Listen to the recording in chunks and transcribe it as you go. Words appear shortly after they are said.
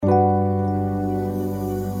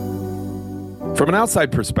From an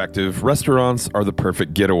outside perspective, restaurants are the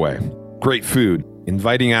perfect getaway. Great food,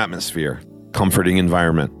 inviting atmosphere, comforting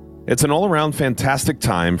environment. It's an all-around fantastic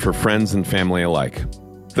time for friends and family alike.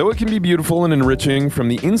 Though it can be beautiful and enriching from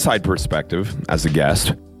the inside perspective, as a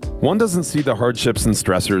guest, one doesn't see the hardships and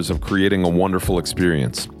stressors of creating a wonderful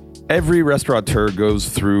experience. Every restaurateur goes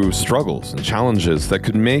through struggles and challenges that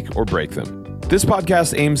could make or break them. This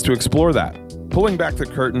podcast aims to explore that, pulling back the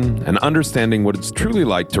curtain and understanding what it's truly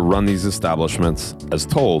like to run these establishments as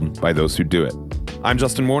told by those who do it. I'm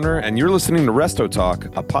Justin Warner, and you're listening to Resto Talk,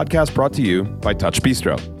 a podcast brought to you by Touch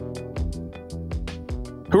Bistro.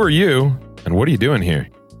 Who are you, and what are you doing here?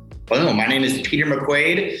 Well, my name is Peter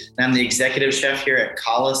McQuaid, and I'm the executive chef here at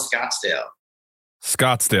Kala Scottsdale.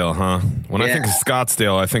 Scottsdale, huh? When I think of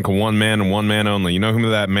Scottsdale, I think of one man and one man only. You know who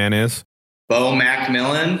that man is? Bo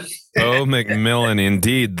McMillan. Bo McMillan,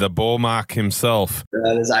 indeed, the Bo Mac himself.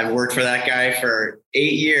 I've worked for that guy for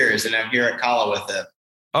 8 years, and I'm here at Kala with him.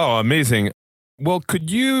 Oh, amazing. Well, could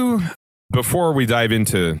you, before we dive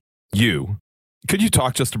into you, could you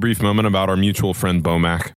talk just a brief moment about our mutual friend, Bo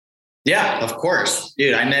Mac? Yeah, of course.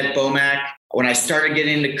 Dude, I met Bo Mac when I started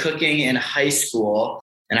getting into cooking in high school.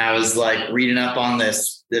 And I was like reading up on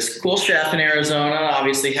this cool chef in Arizona,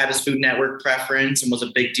 obviously had his Food Network preference and was a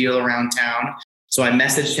big deal around town. So I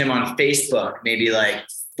messaged him on Facebook, maybe like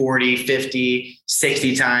 40, 50,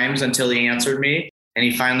 60 times until he answered me. And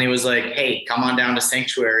he finally was like, hey, come on down to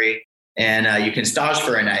Sanctuary and you can stage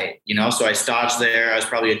for a night, you know? So I staged there. I was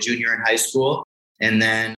probably a junior in high school and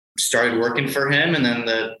then started working for him. And then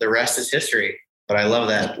the rest is history. But I love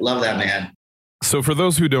that man. So for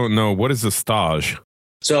those who don't know, what is a stage?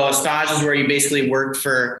 So a stage is where you basically work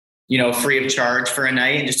for, free of charge for a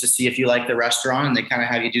night and just to see if you like the restaurant. And they kind of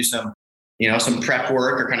have you do some prep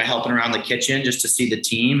work or kind of helping around the kitchen just to see the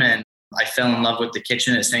team. And I fell in love with the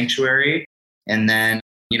kitchen at Sanctuary and then,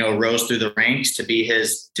 rose through the ranks to be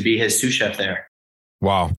his sous chef there.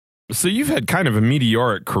 Wow. So you've had kind of a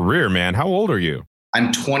meteoric career, man. How old are you?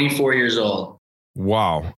 I'm 24 years old.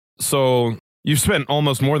 Wow. So you've spent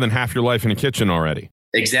almost more than half your life in a kitchen already.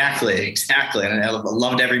 Exactly. And I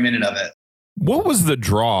loved every minute of it. What was the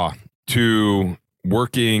draw to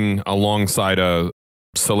working alongside a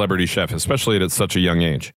celebrity chef, especially at such a young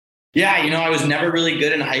age? Yeah, I was never really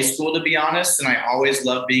good in high school, to be honest. And I always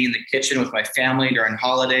loved being in the kitchen with my family during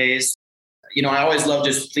holidays. I always loved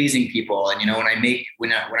just pleasing people. And,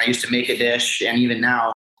 when I used to make a dish and even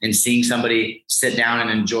now and seeing somebody sit down and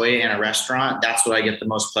enjoy it in a restaurant, that's what I get the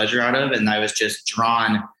most pleasure out of. And I was just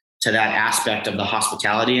drawn to that aspect of the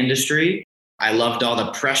hospitality industry. I loved all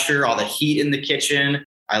the pressure, all the heat in the kitchen.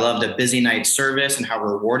 I loved a busy night service and how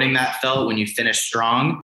rewarding that felt when you finished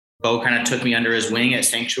strong. Bo kind of took me under his wing at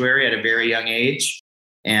Sanctuary at a very young age.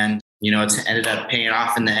 And, it's ended up paying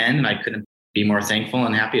off in the end. And I couldn't be more thankful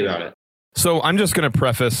and happy about it. So I'm just going to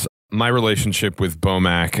preface my relationship with Bo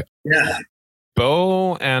Mac. Yeah.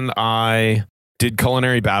 Bo and I did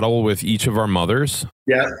culinary battle with each of our mothers.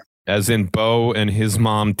 Yeah. As in Bo and his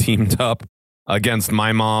mom teamed up against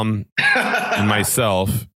my mom and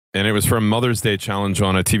myself. And it was for a Mother's Day challenge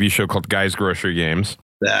on a TV show called Guys Grocery Games.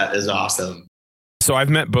 That is awesome. So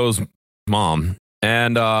I've met Bo's mom.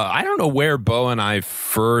 And I don't know where Bo and I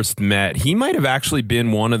first met. He might have actually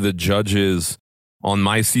been one of the judges on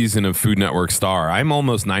my season of Food Network Star. I'm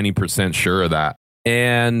almost 90% sure of that.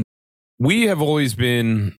 And we have always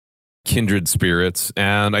been kindred spirits.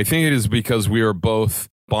 And I think it is because we are both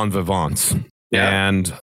bon vivants. Yeah.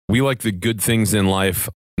 And we like the good things in life,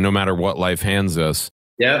 no matter what life hands us.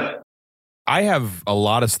 Yeah. I have a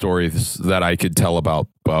lot of stories that I could tell about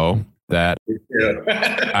Bo that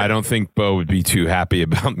I don't think Bo would be too happy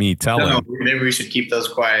about me telling. No, maybe we should keep those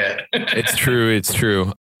quiet. It's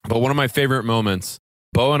true. But one of my favorite moments,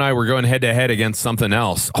 Bo and I were going head to head against something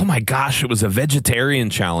else. Oh my gosh, it was a vegetarian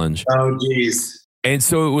challenge. Oh, geez. And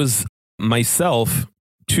so it was myself,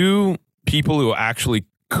 two people who actually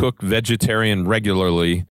cook vegetarian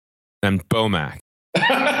regularly, and Bo Mac.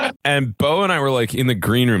 And Bo and I were like in the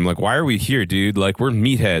green room, like, why are we here, dude? Like, we're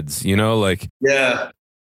meatheads, Yeah.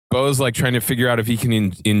 Bo's like trying to figure out if he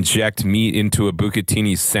can inject meat into a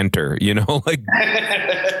bucatini center, like.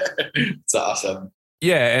 It's awesome.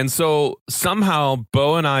 Yeah. And so somehow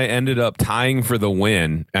Bo and I ended up tying for the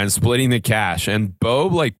win and splitting the cash. And Bo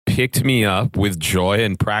like picked me up with joy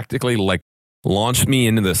and practically like launched me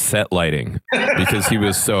into the set lighting because he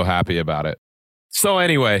was so happy about it. So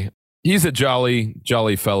anyway, he's a jolly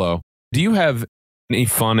fellow. Do you have any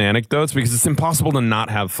fun anecdotes? Because it's impossible to not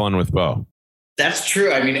have fun with Bo. That's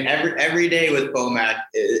true. I mean, every day with Bo Mac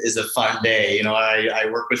is a fun day. I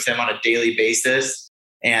work with him on a daily basis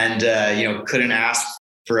and, couldn't ask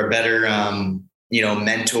for a better,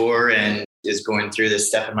 mentor and is going through this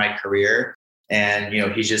step in my career. And,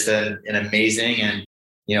 he's just an amazing and,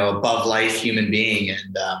 above life human being.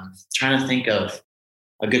 And trying to think of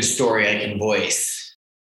a good story I can voice.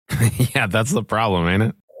 Yeah, that's the problem, ain't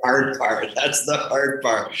it? Hard part. That's the hard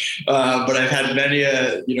part. But I've had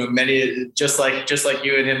many, just like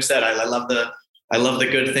you and him said, I love the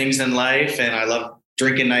good things in life, and I love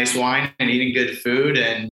drinking nice wine and eating good food.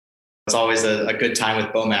 And it's always a good time with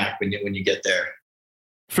Bomac when you get there.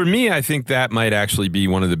 For me, I think that might actually be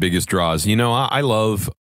one of the biggest draws. I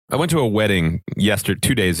went to a wedding 2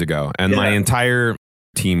 days ago, and my entire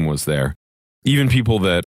team was there, even people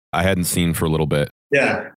that I hadn't seen for a little bit.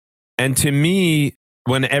 Yeah. And to me,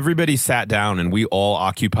 when everybody sat down and we all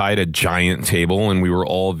occupied a giant table and we were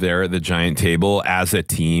all there at the giant table as a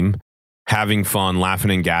team, having fun, laughing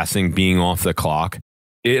and gassing, being off the clock,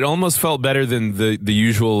 it almost felt better than the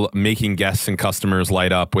usual making guests and customers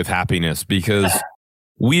light up with happiness, because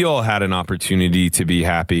we all had an opportunity to be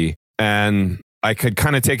happy. And I could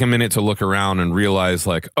kind of take a minute to look around and realize,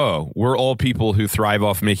 like, oh, we're all people who thrive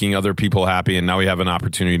off making other people happy. And now we have an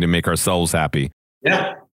opportunity to make ourselves happy.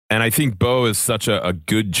 Yeah. And I think Bo is such a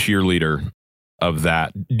good cheerleader of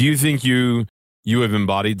that. Do you think you have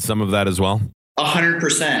embodied some of that as well?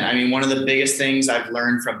 100%. I mean, one of the biggest things I've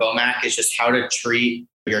learned from Bomac is just how to treat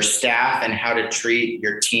your staff and how to treat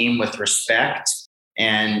your team with respect.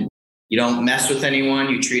 And you don't mess with anyone.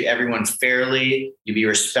 You treat everyone fairly. You be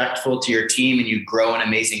respectful to your team, and you grow an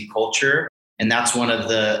amazing culture. And that's one of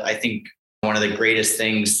the greatest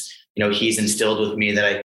things, he's instilled with me that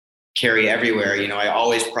I carry everywhere. I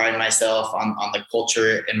always pride myself on the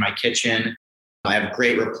culture in my kitchen. I have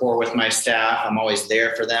great rapport with my staff. I'm always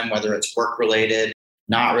there for them, whether it's work related,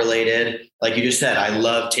 not related. Like you just said, I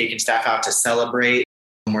love taking staff out to celebrate.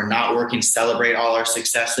 When we're not working, celebrate all our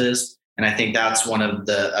successes. And I think that's one of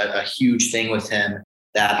a huge thing with him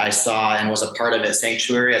that I saw and was a part of at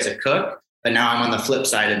Sanctuary as a cook. But now I'm on the flip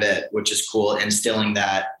side of it, which is cool, instilling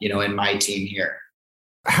that, in my team here.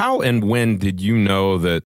 How and when did you know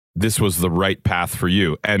that this was the right path for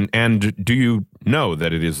you? And do you know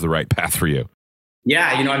that it is the right path for you? Yeah,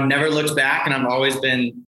 I've never looked back, and I've always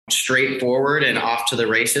been straightforward and off to the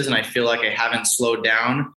races. And I feel like I haven't slowed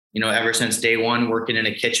down, ever since day one working in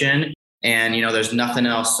a kitchen. And, there's nothing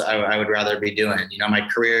else I would rather be doing. My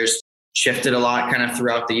career's shifted a lot kind of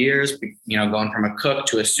throughout the years, going from a cook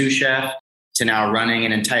to a sous chef to now running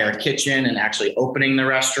an entire kitchen and actually opening the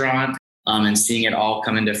restaurant, and seeing it all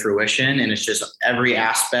come into fruition. And it's just every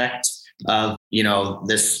aspect of,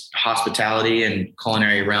 this hospitality and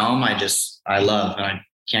culinary realm. I love, and I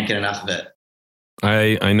can't get enough of it.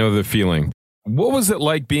 I know the feeling. What was it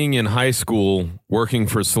like being in high school working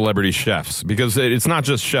for celebrity chefs? Because it's not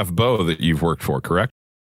just Chef Bo that you've worked for, correct?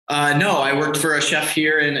 No, I worked for a chef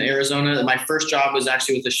here in Arizona. My first job was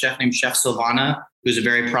actually with a chef named Chef Silvana, who's a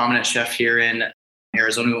very prominent chef here in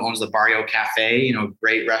Arizona, who owns the Barrio Cafe,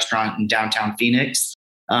 great restaurant in downtown Phoenix.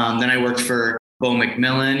 Then I worked for Bo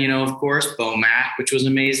McMillan, of course, Bomac, which was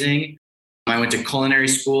amazing. I went to culinary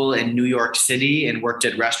school in New York City and worked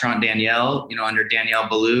at Restaurant Danielle, under Danielle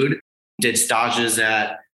Boulud. Did stages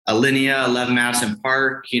at Alinea, 11 Madison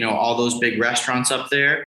Park, all those big restaurants up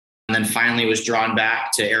there. And then finally was drawn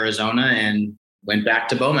back to Arizona and went back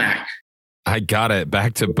to Bomac. I got it.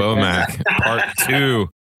 Back to Bomac, part 2.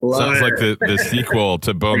 Sounds like the sequel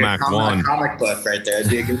to Bomac 1. Comic book right there.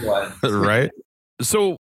 It'd be a good one. Right?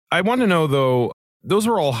 So I want to know, though, those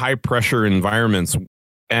were all high pressure environments.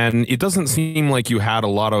 And it doesn't seem like you had a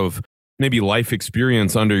lot of maybe life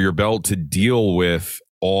experience under your belt to deal with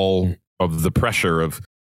all of the pressure of,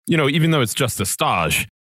 even though it's just a stage,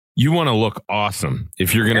 you want to look awesome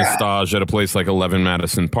if you're going to stage at a place like 11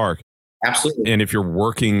 Madison Park. Absolutely. And if you're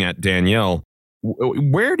working at Danielle,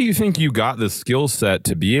 where do you think you got the skill set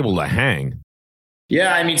to be able to hang?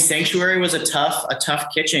 Yeah, I mean, Sanctuary was a tough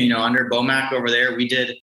kitchen. Under Bomac over there, we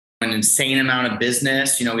did an insane amount of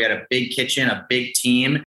business. We had a big kitchen, a big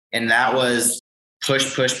team, and that was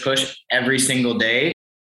push every single day.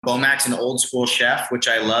 Bomac's an old school chef, which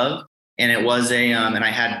I love. And it was and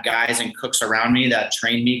I had guys and cooks around me that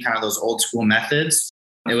trained me kind of those old school methods.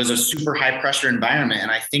 It was a super high pressure environment.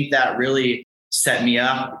 And I think that really set me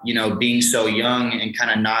up, being so young and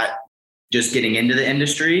kind of not just getting into the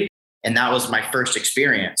industry. And that was my first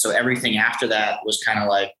experience. So everything after that was kind of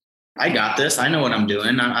like, I got this. I know what I'm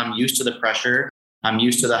doing. I'm used to the pressure. I'm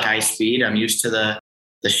used to the high speed. I'm used to the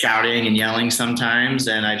shouting and yelling sometimes.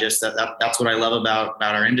 And that's what I love about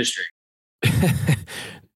our industry.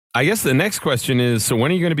 I guess the next question is, so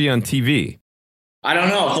when are you going to be on TV? I don't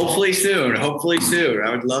know. Hopefully soon. I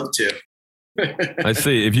would love to. I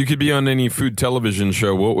see. If you could be on any food television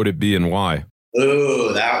show, what would it be and why?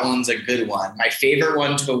 Ooh, that one's a good one. My favorite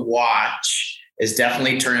one to watch is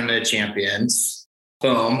definitely Tournament of Champions.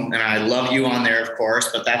 Boom. And I love you on there, of course,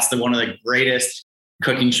 but that's one of the greatest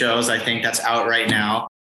cooking shows I think that's out right now.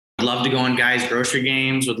 I'd love to go on Guys Grocery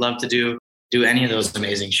Games. Would love to do any of those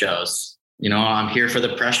amazing shows. I'm here for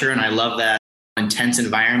the pressure, and I love that intense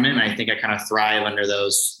environment. And I think I kind of thrive under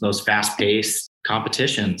those fast-paced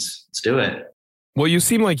competitions. Let's do it. Well, you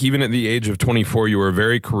seem like even at the age of 24, you were a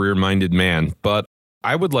very career-minded man, but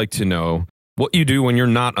I would like to know what you do when you're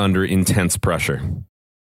not under intense pressure.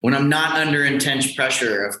 When I'm not under intense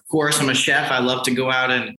pressure, of course, I'm a chef. I love to go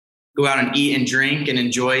out and eat and drink and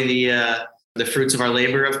enjoy the fruits of our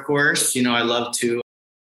labor, of course. I'm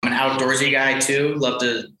an outdoorsy guy too. Love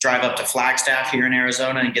to drive up to Flagstaff here in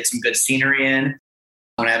Arizona and get some good scenery in.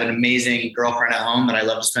 I have an amazing girlfriend at home that I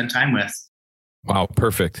love to spend time with. Wow,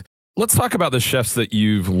 perfect. Let's talk about the chefs that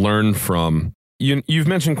you've learned from. You've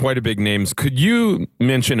mentioned quite a big names. Could you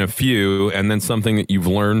mention a few and then something that you've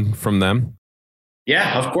learned from them?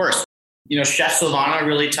 Yeah, of course. Chef Silvana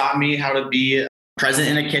really taught me how to be present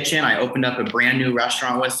in a kitchen. I opened up a brand new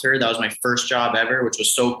restaurant with her. That was my first job ever, which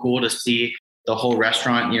was so cool to see the whole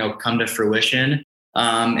restaurant, come to fruition.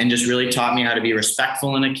 And just really taught me how to be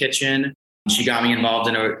respectful in a kitchen. She got me involved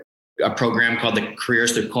in a program called the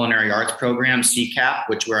Careers Through Culinary Arts program,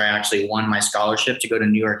 CCAP, where I actually won my scholarship to go to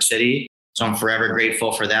New York City. So I'm forever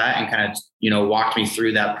grateful for that, and kind of, walked me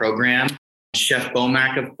through that program. Chef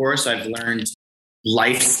Bomac, of course, I've learned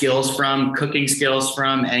life skills from, cooking skills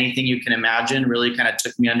from, anything you can imagine. Really kind of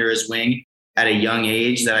took me under his wing at a young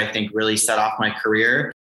age that I think really set off my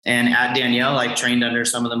career. And at Daniel, I trained under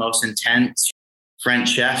some of the most intense French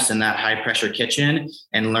chefs in that high pressure kitchen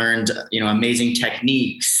and learned, amazing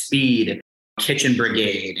techniques, speed, kitchen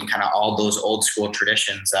brigade, and kind of all those old school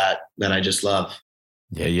traditions that I just love.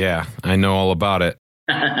 Yeah. I know all about it.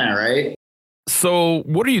 Right. So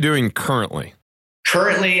what are you doing currently?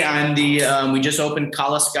 Currently, I'm we just opened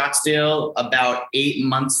Cala Scottsdale about 8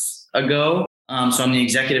 months ago. So I'm the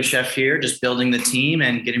executive chef here, just building the team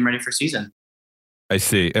and getting ready for season. I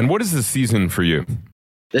see. And what is the season for you?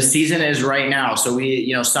 The season is right now. So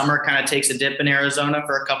summer kind of takes a dip in Arizona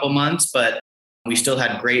for a couple months, but we still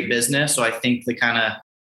had great business. So I think the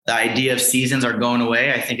idea of seasons are going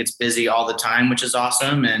away. I think it's busy all the time, which is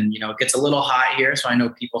awesome. And, it gets a little hot here, so I know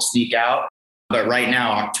people sneak out. But right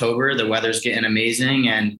now, October, the weather's getting amazing.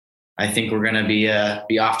 And I think we're going to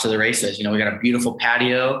be off to the races. We got a beautiful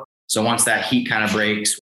patio. So once that heat kind of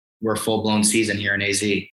breaks, we're full blown season here in AZ.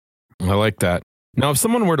 I like that. Now, if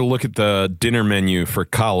someone were to look at the dinner menu for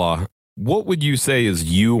Cala, what would you say is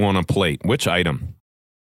you on a plate? Which item?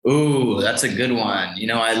 Ooh, that's a good one.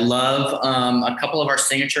 I love a couple of our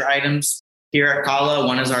signature items here at Cala.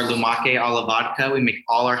 One is our Lumache alla vodka. We make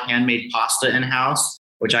all our handmade pasta in-house,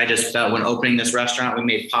 which I just felt when opening this restaurant, we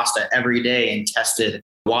made pasta every day and tested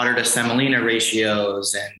water to semolina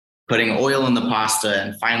ratios and putting oil in the pasta,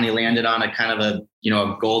 and finally landed on a kind of a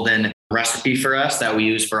golden recipe for us that we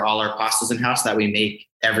use for all our pastas in-house that we make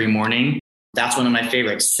every morning. That's one of my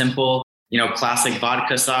favorites. Simple, classic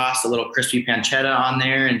vodka sauce, a little crispy pancetta on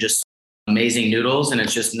there, and just amazing noodles. And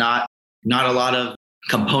it's just not a lot of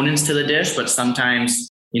components to the dish, but sometimes,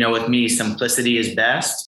 with me, simplicity is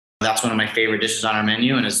best. That's one of my favorite dishes on our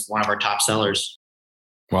menu and is one of our top sellers.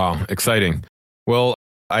 Wow, exciting. Well,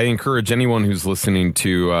 I encourage anyone who's listening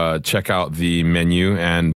to check out the menu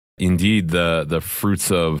and indeed the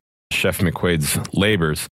fruits of Chef McQuaid's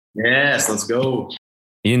labors. Yes, let's go.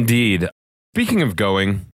 Indeed. Speaking of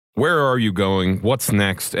going, where are you going? What's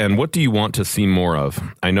next? And what do you want to see more of?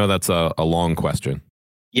 I know that's a long question.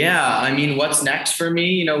 Yeah, what's next for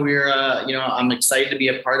me? I'm excited to be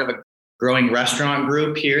a part of a growing restaurant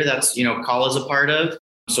group here that's, Cala's a part of.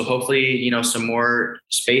 So hopefully, some more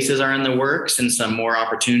spaces are in the works and some more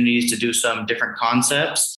opportunities to do some different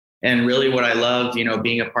concepts. And really what I love,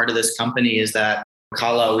 being a part of this company is that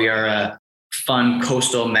Cala, we are a fun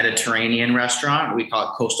coastal Mediterranean restaurant. We call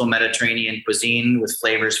it coastal Mediterranean cuisine with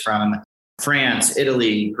flavors from France,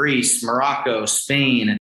 Italy, Greece, Morocco,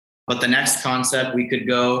 Spain. But the next concept, we could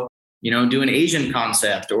go, do an Asian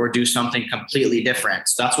concept or do something completely different.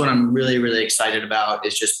 So that's what I'm really, really excited about,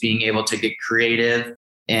 is just being able to get creative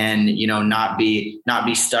and, not be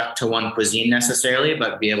stuck to one cuisine necessarily,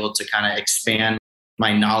 but be able to kind of expand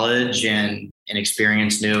my knowledge and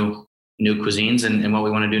experience new cuisines and what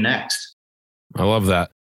we want to do next. I love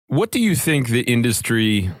that. What do you think the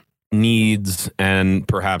industry needs and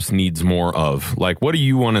perhaps needs more of? Like, what do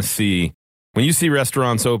you want to see when you see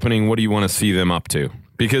restaurants opening? What do you want to see them up to?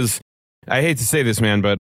 Because I hate to say this, man,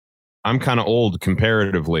 but I'm kind of old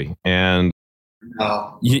comparatively. And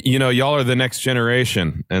Y'all are the next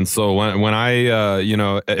generation. And so when I,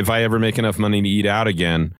 if I ever make enough money to eat out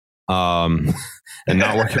again, and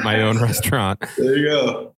not work at my own restaurant, there you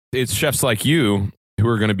go. It's chefs like you who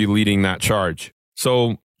are going to be leading that charge.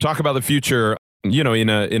 So talk about the future, in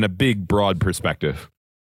a big, broad perspective.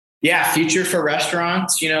 Yeah, future for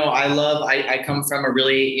restaurants. I come from a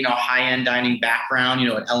really, high-end dining background,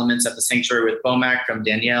 Elements at the Sanctuary with Bomac, from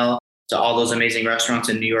Danielle to all those amazing restaurants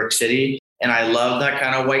in New York City. And I love that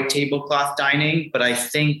kind of white tablecloth dining. But I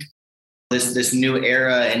think this new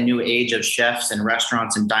era and new age of chefs and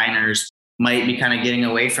restaurants and diners might be kind of getting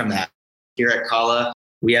away from that. Here at Kala,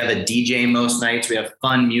 we have a DJ most nights. We have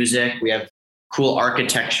fun music. We have cool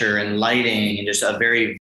architecture and lighting and just a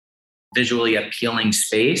very visually appealing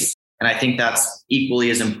space. And I think that's equally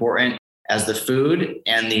as important as the food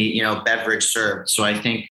and the, beverage served. So I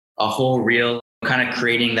think a whole reel kind of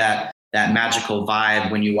creating that magical vibe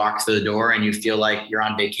when you walk through the door and you feel like you're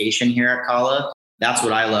on vacation here at Kala. That's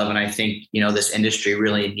what I love. And I think, this industry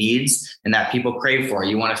really needs and that people crave for.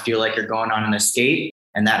 You want to feel like you're going on an escape.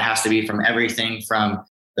 And that has to be from everything from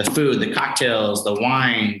the food, the cocktails, the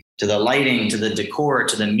wine, to the lighting, to the decor,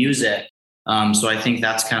 to the music. So I think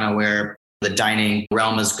that's kind of where the dining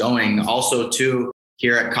realm is going. Also, too,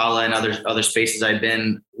 here at Kala and other spaces I've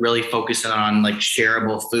been really focusing on like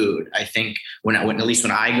shareable food. I think when at least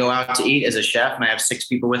when I go out to eat as a chef and I have 6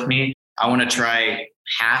 people with me, I want to try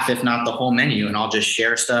half, if not the whole menu, and I'll just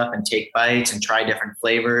share stuff and take bites and try different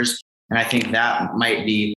flavors. And I think that might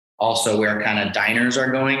be also where kind of diners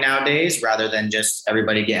are going nowadays, rather than just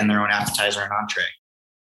everybody getting their own appetizer and entree.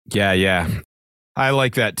 Yeah. I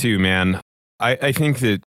like that too, man. I think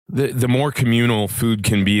that the more communal food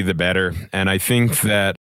can be, the better. And I think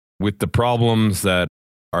that with the problems that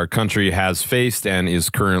our country has faced and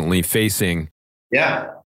is currently facing,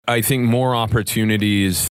 I think more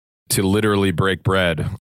opportunities to literally break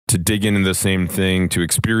bread, to dig into the same thing, to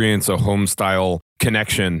experience a home style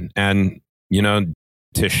connection and,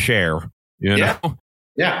 to share, Yeah.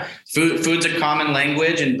 Food's a common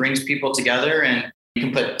language and brings people together, and you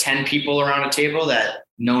can put 10 people around a table that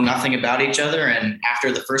know nothing about each other. And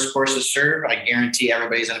after the first course is served, I guarantee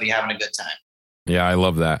everybody's going to be having a good time. Yeah, I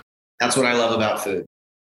love that. That's what I love about food.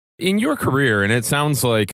 In your career, and it sounds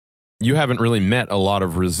like you haven't really met a lot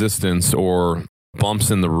of resistance or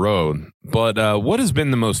bumps in the road, but what has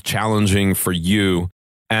been the most challenging for you?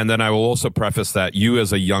 And then I will also preface that you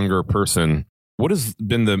as a younger person, what has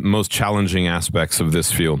been the most challenging aspects of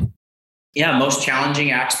this field? Yeah, most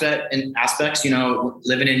challenging aspects,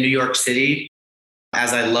 living in New York City,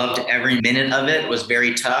 as I loved every minute of it, was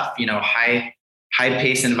very tough. High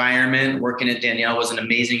pace environment. Working at Danielle was an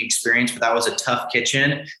amazing experience, but that was a tough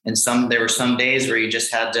kitchen. And there were some days where you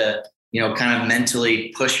just had to, kind of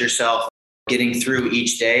mentally push yourself getting through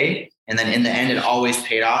each day. And then in the end, it always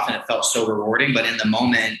paid off and it felt so rewarding. But in the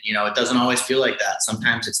moment, it doesn't always feel like that.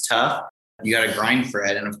 Sometimes it's tough. You got to grind for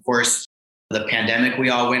it. And of course, the pandemic we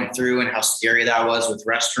all went through and how scary that was with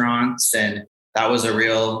restaurants. And that was a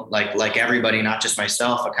real, like everybody, not just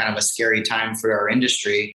myself, a kind of a scary time for our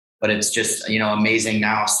industry. But it's just, amazing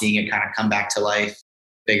now seeing it kind of come back to life,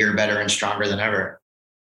 bigger, better, and stronger than ever.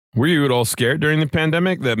 Were you at all scared during the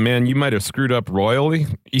pandemic that, man, you might have screwed up royally?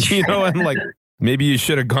 And like maybe you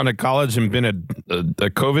should have gone to college and been a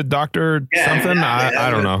COVID doctor or something? I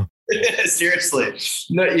don't know. Seriously.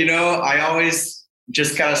 No, I always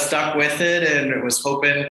just kind of stuck with it and was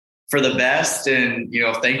hoping for the best. And,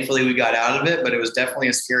 thankfully we got out of it, but it was definitely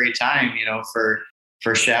a scary time,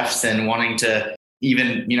 for chefs and wanting to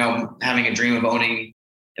even, having a dream of owning,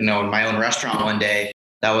 my own restaurant one day.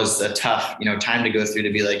 That was a tough, time to go through,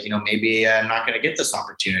 to be like, maybe I'm not going to get this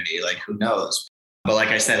opportunity. Like, who knows? But like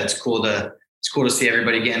I said, it's cool to see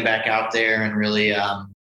everybody getting back out there and really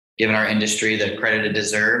giving our industry the credit it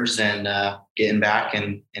deserves and getting back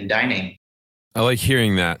and dining. I like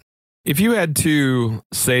hearing that. If you had to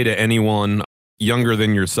say to anyone younger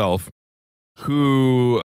than yourself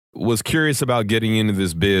who was curious about getting into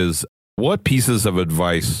this biz, what pieces of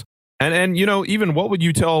advice and even what would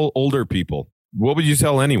you tell older people? What would you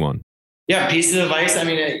tell anyone? Yeah, pieces of advice. I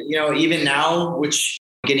mean, even now, which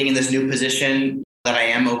getting in this new position that I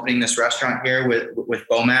am opening this restaurant here with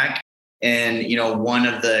Bomac. And, one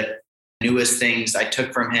of the newest things I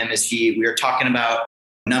took from him is we were talking about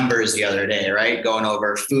numbers the other day, right? Going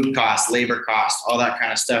over food costs, labor costs, all that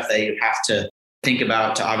kind of stuff that you have to think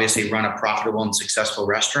about to obviously run a profitable and successful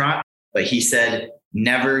restaurant. But he said,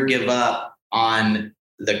 never give up on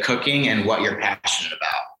the cooking and what you're passionate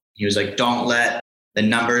about. He was like, don't let the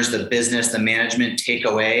numbers, the business, the management take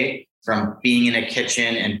away from being in a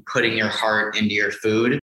kitchen and putting your heart into your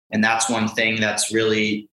food. And that's one thing that's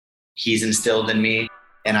really he's instilled in me.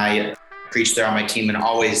 And I preach there on my team and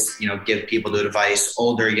always, give people the advice,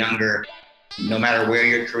 older, younger, no matter where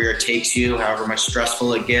your career takes you, however much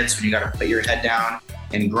stressful it gets, when you got to put your head down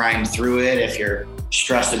and grind through it. If you're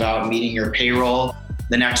stressed about meeting your payroll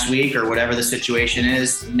the next week or whatever the situation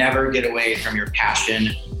is, never get away from your passion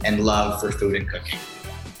and love for food and cooking.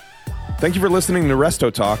 Thank you for listening to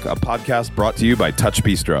Resto Talk, a podcast brought to you by Touch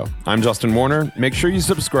Bistro. I'm Justin Warner. Make sure you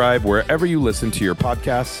subscribe wherever you listen to your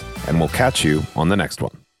podcasts, and we'll catch you on the next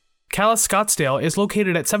one. Callis Scottsdale is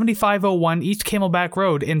located at 7501 East Camelback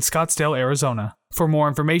Road in Scottsdale, Arizona. For more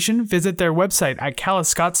information, visit their website at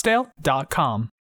callisscottsdale.com.